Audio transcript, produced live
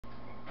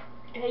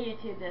Hey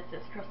YouTube, this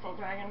is Crystal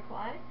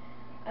Dragonfly.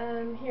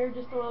 Here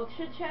just a little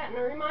chit chat and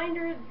a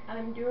reminder.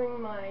 I'm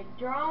doing my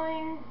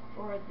drawing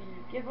for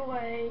the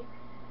giveaway,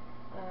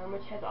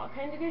 which has all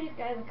kinds of goodies,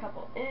 guys. A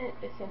couple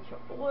essential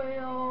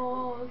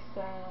oils,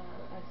 a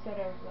set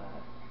of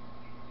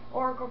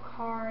oracle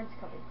cards, a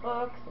couple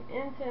books, some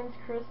incense,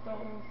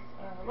 crystals,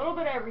 a little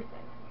bit of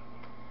everything.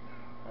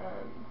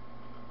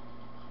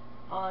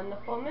 On the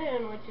full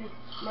moon, which is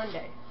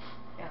Monday.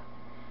 Yeah,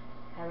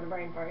 having a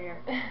brain fart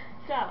here.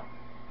 So,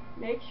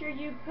 make sure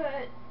you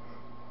put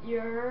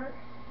your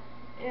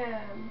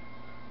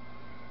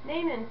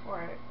name in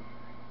for it.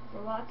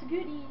 So lots of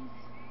goodies.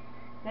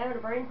 I'm having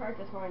a brain fart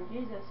this morning,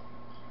 Jesus.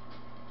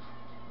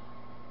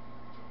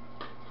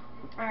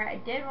 Alright,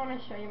 I did want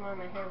to show you why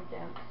my hair was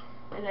down.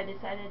 Because I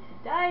decided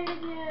to dye it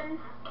again.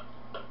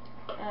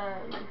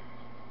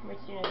 Which,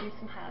 do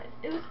some highlights.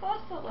 It was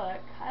supposed to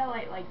look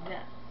highlight like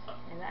this.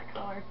 And that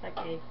color,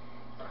 it's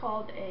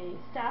called a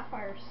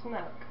sapphire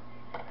smoke.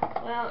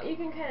 Well, you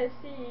can kind of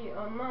see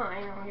on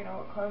mine, I'll get a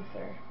little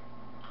closer.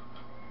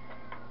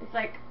 It's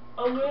like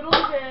a little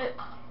bit,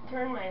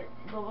 turn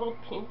the little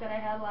pink that I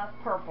had left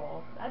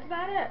purple. That's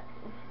about it.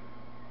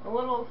 A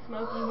little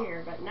smoky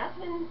here, but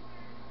nothing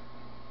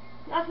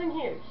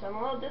huge. So I'm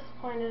a little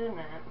disappointed in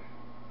that.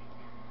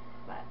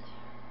 But,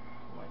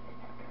 what the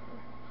fuck ever.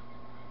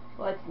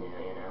 What's new,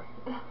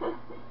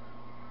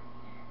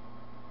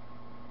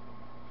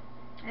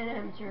 And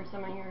I'm sure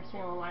some of you are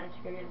saying, well, why don't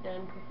you go get it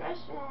done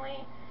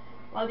professionally?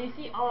 Well, do you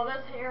see all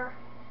this hair?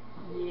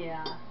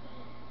 Yeah.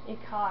 It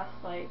costs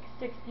like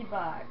 $60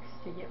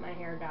 to get my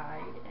hair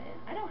dyed,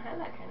 and I don't have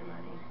that kind of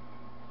money.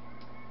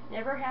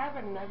 Never have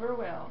and never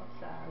will.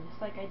 So, just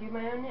like I do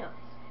my own nails.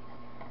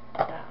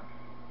 So,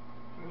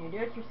 when you do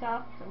it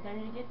yourself,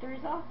 sometimes you get the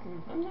results,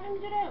 and sometimes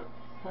you don't.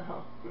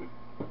 So,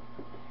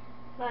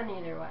 fun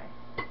either way.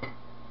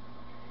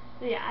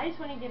 So yeah, I just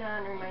want to get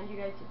on and remind you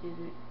guys to do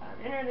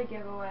enter the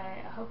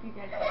giveaway. I hope you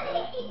guys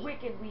have a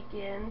wicked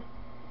weekend.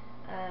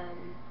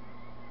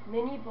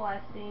 Many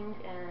blessings,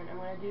 and I'm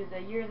going to do the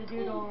Year of the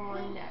Doodle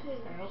one next.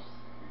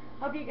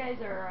 I hope you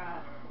guys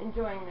are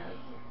enjoying those.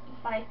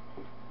 Bye.